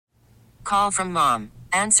call from mom.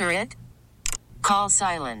 Answer it. Call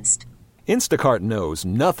silenced. Instacart knows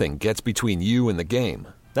nothing gets between you and the game.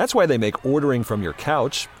 That's why they make ordering from your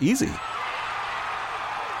couch easy.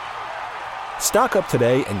 Stock up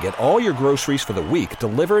today and get all your groceries for the week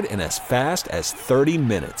delivered in as fast as 30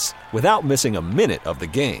 minutes without missing a minute of the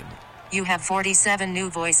game. You have 47 new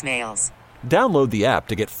voicemails. Download the app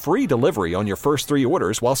to get free delivery on your first 3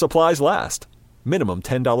 orders while supplies last. Minimum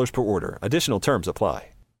 $10 per order. Additional terms apply.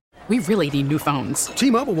 We really need new phones.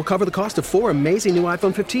 T-Mobile will cover the cost of 4 amazing new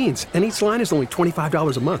iPhone 15s, and each line is only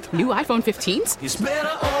 $25 a month. New iPhone 15s? It's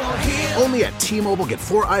better over here. Only at T-Mobile, get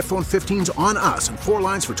 4 iPhone 15s on us and 4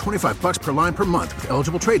 lines for $25 per line per month with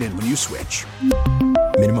eligible trade-in when you switch.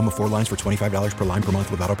 Minimum of 4 lines for $25 per line per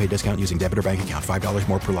month with autopay discount using debit or bank account. $5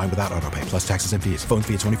 more per line without autopay, plus taxes and fees. Phone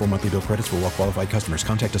fee at 24 monthly bill credits for well-qualified customers.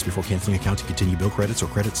 Contact us before canceling account to continue bill credits or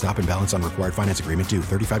credit stop and balance on required finance agreement due.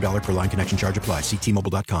 $35 per line connection charge applies. See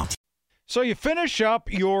T-Mobile.com. So you finish up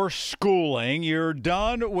your schooling, you're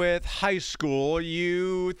done with high school,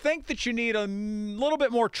 you think that you need a little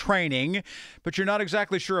bit more training, but you're not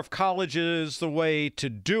exactly sure if college is the way to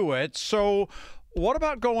do it. So what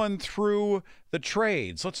about going through the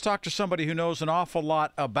trades? Let's talk to somebody who knows an awful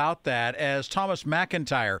lot about that, as Thomas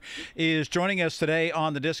McIntyre is joining us today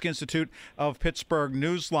on the Disc Institute of Pittsburgh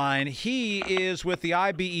Newsline. He is with the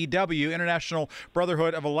IBEW, International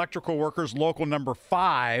Brotherhood of Electrical Workers, Local number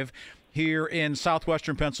 5. Here in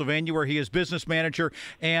southwestern Pennsylvania, where he is business manager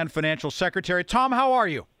and financial secretary. Tom, how are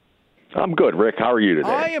you? I'm good, Rick. How are you today?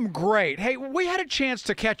 I am great. Hey, we had a chance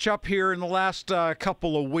to catch up here in the last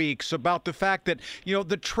couple of weeks about the fact that, you know,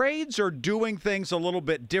 the trades are doing things a little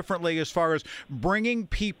bit differently as far as bringing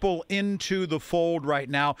people into the fold right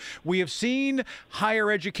now. We have seen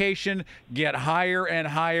higher education get higher and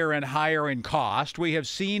higher and higher in cost. We have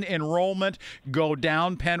seen enrollment go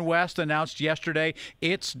down. Penn West announced yesterday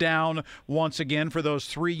it's down once again for those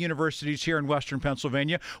 3 universities here in western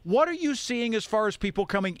Pennsylvania. What are you seeing as far as people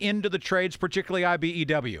coming into the trades, particularly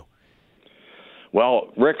IBEW? Well,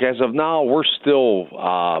 Rick, as of now, we're still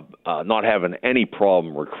not having any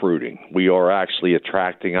problem recruiting. We are actually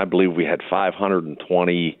attracting, I believe we had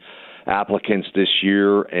 520 applicants this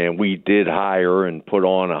year, and we did hire and put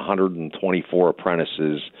on 124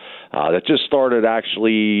 apprentices that just started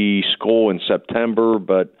actually school in September,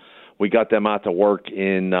 but we got them out to work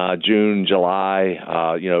in June, July,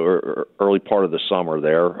 early part of the summer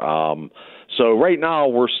there. So right now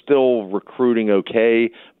we're still recruiting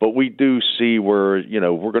okay, but we do see where, you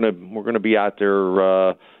know, we're gonna be out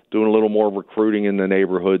there doing a little more recruiting in the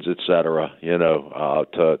neighborhoods, et cetera, you know,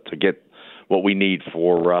 to get what we need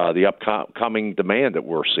for the upcoming demand that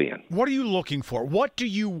we're seeing. What are you looking for? What do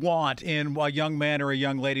you want in a young man or a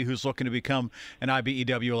young lady who's looking to become an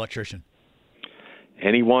IBEW electrician?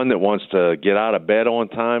 Anyone that wants to get out of bed on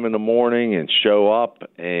time in the morning and show up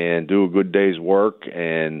and do a good day's work,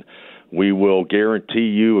 and we will guarantee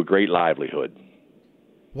you a great livelihood.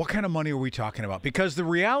 What kind of money are we talking about? Because the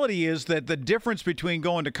reality is that the difference between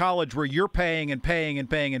going to college where you're paying and paying and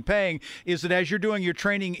paying and paying is that as you're doing your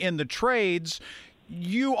training in the trades,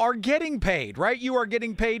 you are getting paid, right? You are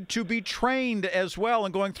getting paid to be trained as well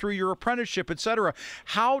and going through your apprenticeship, et cetera.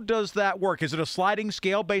 How does that work? Is it a sliding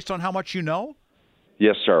scale based on how much you know?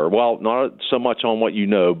 Yes, sir. Well, not so much on what you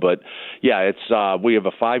know, but yeah, it's we have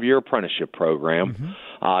a 5-year apprenticeship program.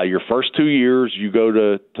 Mm-hmm. Your first 2 years, you go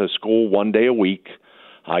to school 1 day a week.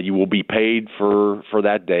 You will be paid for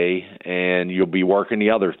that day, and you'll be working the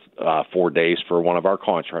other 4 days for one of our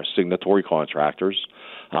signatory contractors.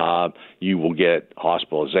 You will get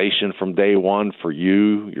hospitalization from day one for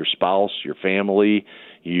you, your spouse, your family.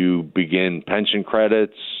 You begin pension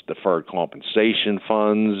credits, deferred compensation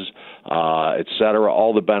funds, et cetera,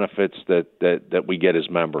 all the benefits that we get as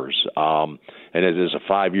members. And it is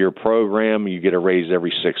a 5-year program. You get a raise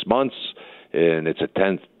every 6 months, and it's a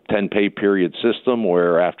 10-pay period system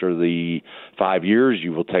where after the 5 years,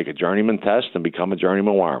 you will take a journeyman test and become a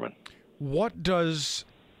journeyman wireman. What does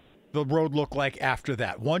the road look like after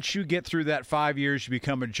that? Once you get through that 5 years, you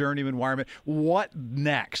become a journeyman wireman. What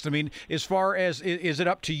next? I mean, as far as, is it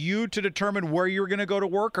up to you to determine where you're going to go to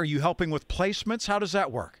work? Are you helping with placements? How does that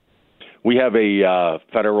work? We have a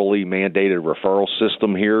federally mandated referral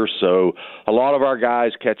system here, so a lot of our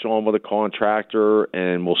guys catch on with a contractor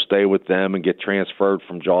and will stay with them and get transferred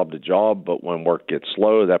from job to job. But when work gets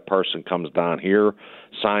slow, that person comes down here,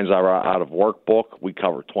 signs our out-of-work book. We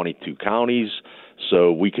cover 22 counties,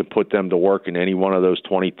 so we can put them to work in any one of those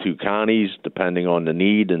 22 counties depending on the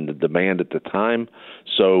need and the demand at the time.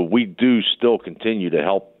 So we do still continue to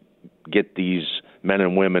help get these men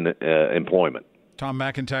and women employment. Tom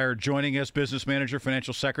McIntyre joining us, business manager,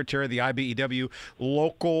 financial secretary of the IBEW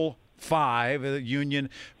Local 5, the Union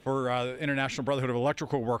for International Brotherhood of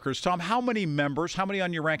Electrical Workers. Tom, how many members, how many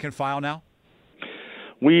on your rank and file now?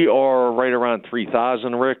 We are right around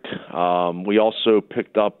 3,000, Rick. We also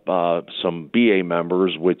picked up some BA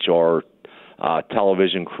members, which are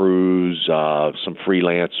television crews, some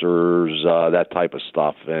freelancers, that type of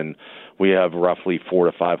stuff. And we have roughly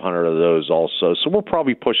 400 to 500 of those also. So we're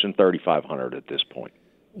probably pushing 3,500 at this point.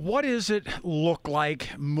 What does it look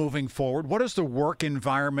like moving forward? What does the work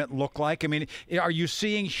environment look like? I mean, are you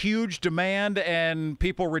seeing huge demand and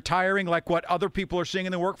people retiring like what other people are seeing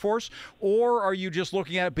in the workforce? Or are you just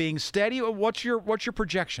looking at it being steady? What's your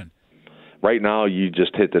projection? Right now, you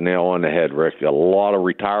just hit the nail on the head, Rick. A lot of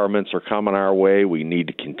retirements are coming our way. We need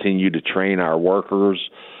to continue to train our workers.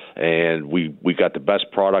 And we got the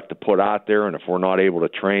best product to put out there, and if we're not able to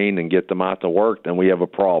train and get them out to work, then we have a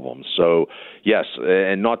problem. So, yes,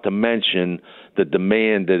 and not to mention the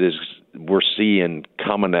demand that we're seeing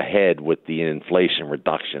coming ahead with the Inflation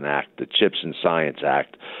Reduction Act, the CHIPS and Science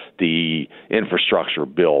Act, the infrastructure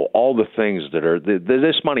bill, all the things that are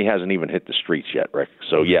this money hasn't even hit the streets yet, Rick.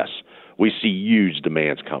 So, yes. We see huge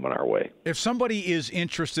demands coming our way. If somebody is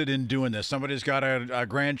interested in doing this, somebody's got a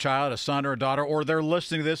grandchild, a son or a daughter, or they're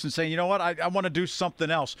listening to this and saying, you know what, I want to do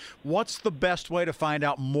something else. What's the best way to find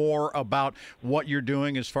out more about what you're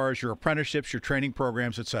doing as far as your apprenticeships, your training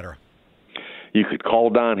programs, et cetera? You could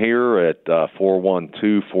call down here at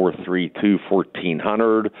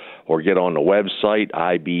 412-432-1400 or get on the website,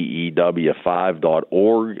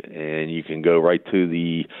 IBEW5.org, and you can go right to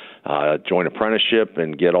the joint apprenticeship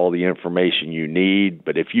and get all the information you need.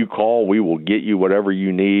 But if you call, we will get you whatever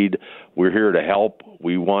you need. We're here to help.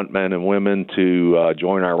 We want men and women to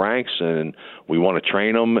join our ranks, and we want to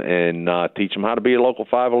train them and teach them how to be a Local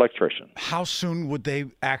 5 electrician. How soon would they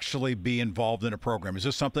actually be involved in a program? Is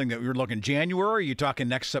this something that you're looking January? Are you talking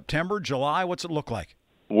next September, July? What's it look like?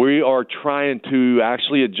 We are trying to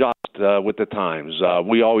actually adjust with the times.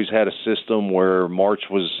 We always had a system where March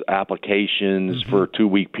was applications for a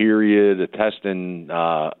 2-week period, a test in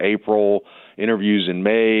April, interviews in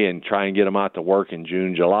May, and try and get them out to work in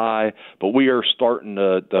June, July. But we are starting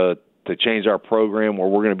to change our program where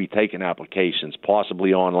we're going to be taking applications,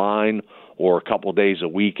 possibly online or a couple of days a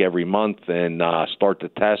week every month, and start the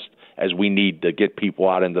test as we need to get people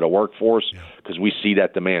out into the workforce because we see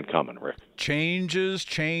that demand coming, Rick. Changes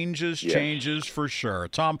for sure.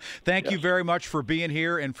 Tom, thank you very much for being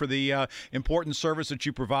here and for the important service that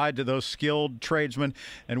you provide to those skilled tradesmen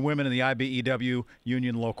and women in the IBEW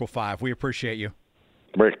Union Local 5. We appreciate you.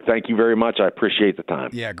 Rick, thank you very much. I appreciate the time.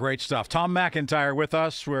 Yeah, great stuff. Tom McIntyre with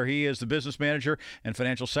us, where he is the business manager and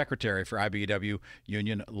financial secretary for IBEW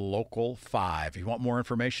Union Local 5. If you want more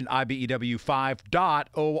information,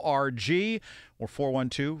 IBEW5.org or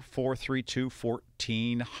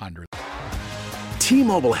 412-432-1400.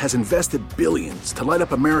 T-Mobile has invested billions to light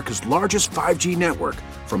up America's largest 5G network,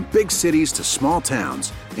 from big cities to small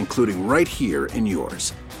towns, including right here in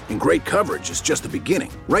yours. And great coverage is just the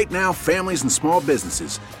beginning. Right now, families and small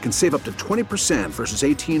businesses can save up to 20% versus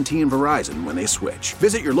AT&T and Verizon when they switch.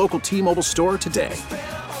 Visit your local T-Mobile store today.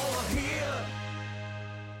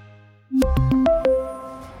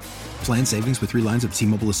 Plan savings with 3 lines of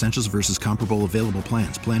T-Mobile Essentials versus comparable available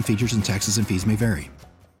plans. Plan features and taxes and fees may vary.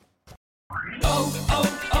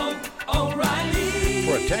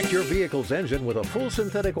 Protect your vehicle's engine with a full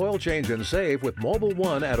synthetic oil change and save with Mobil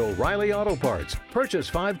 1 at O'Reilly Auto Parts. Purchase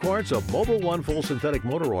 5 quarts of Mobil 1 full synthetic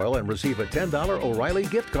motor oil and receive a $10 O'Reilly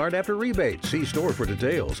gift card after rebate. See store for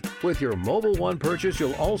details. With your Mobil 1 purchase,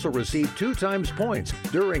 you'll also receive 2 times points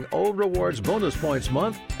during O Rewards Bonus Points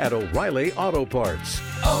Month at O'Reilly Auto Parts.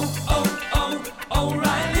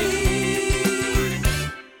 O'Reilly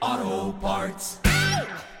Auto Parts.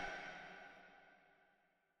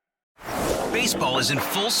 Baseball is in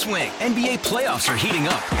full swing. NBA playoffs are heating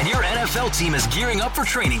up, and your NFL team is gearing up for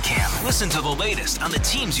training camp. Listen to the latest on the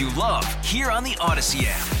teams you love here on the Odyssey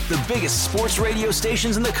app. The biggest sports radio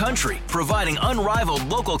stations in the country, providing unrivaled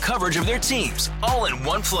local coverage of their teams, all in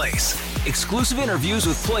one place. Exclusive interviews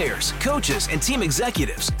with players, coaches, and team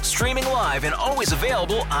executives, streaming live and always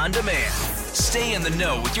available on demand. Stay in the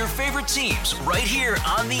know with your favorite teams right here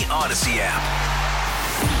on the Odyssey app.